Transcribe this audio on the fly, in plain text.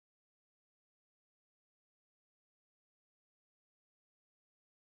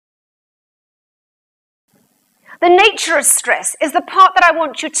The nature of stress is the part that I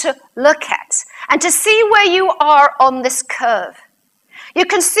want you to look at and to see where you are on this curve. You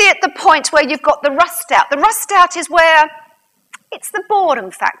can see at the point where you've got the rust out. The rust out is where it's the boredom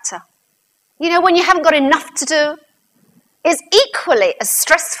factor. You know, when you haven't got enough to do, is equally as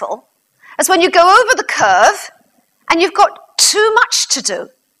stressful as when you go over the curve and you've got too much to do.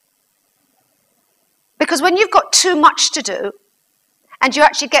 Because when you've got too much to do and you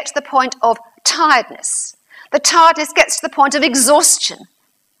actually get to the point of tiredness, the tiredness gets to the point of exhaustion,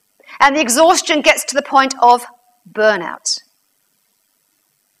 and the exhaustion gets to the point of burnout.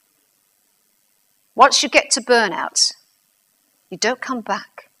 Once you get to burnout, you don't come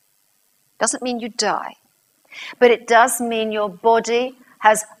back. Doesn't mean you die, but it does mean your body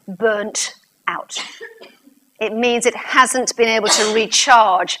has burnt out. It means it hasn't been able to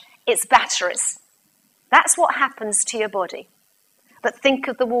recharge its batteries. That's what happens to your body. But think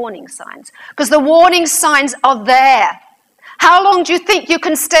of the warning signs, because the warning signs are there. How long do you think you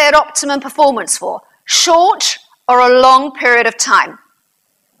can stay at optimum performance for? Short or a long period of time?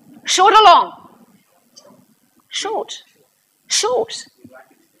 Short or long? Short. Short.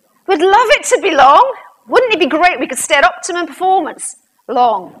 We'd love it to be long. Wouldn't it be great if we could stay at optimum performance?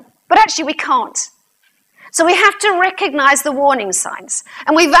 Long. But actually we can't. So we have to recognize the warning signs.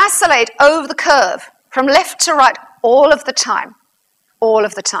 And we vacillate over the curve from left to right all of the time. All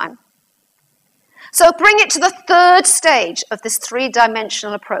of the time. So bring it to the third stage of this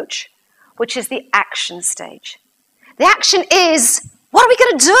three-dimensional approach, which is the action stage. The action is, what are we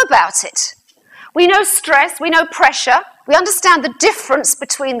going to do about it? We know stress, we know pressure, we understand the difference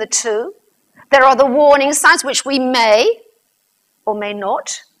between the two. There are the warning signs which we may or may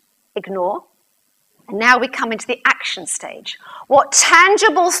not ignore. And now we come into the action stage. What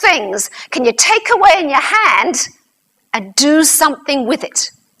tangible things can you take away in your hand and do something with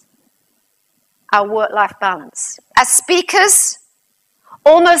it? Our work-life balance. As speakers,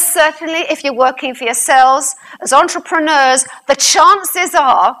 almost certainly if you're working for yourselves, as entrepreneurs, the chances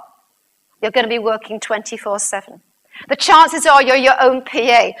are you're going to be working 24/7. The chances are you're your own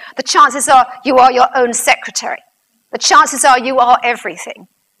PA. The chances are you are your own secretary. The chances are you are everything.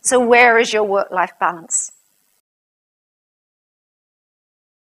 So where is your work-life balance?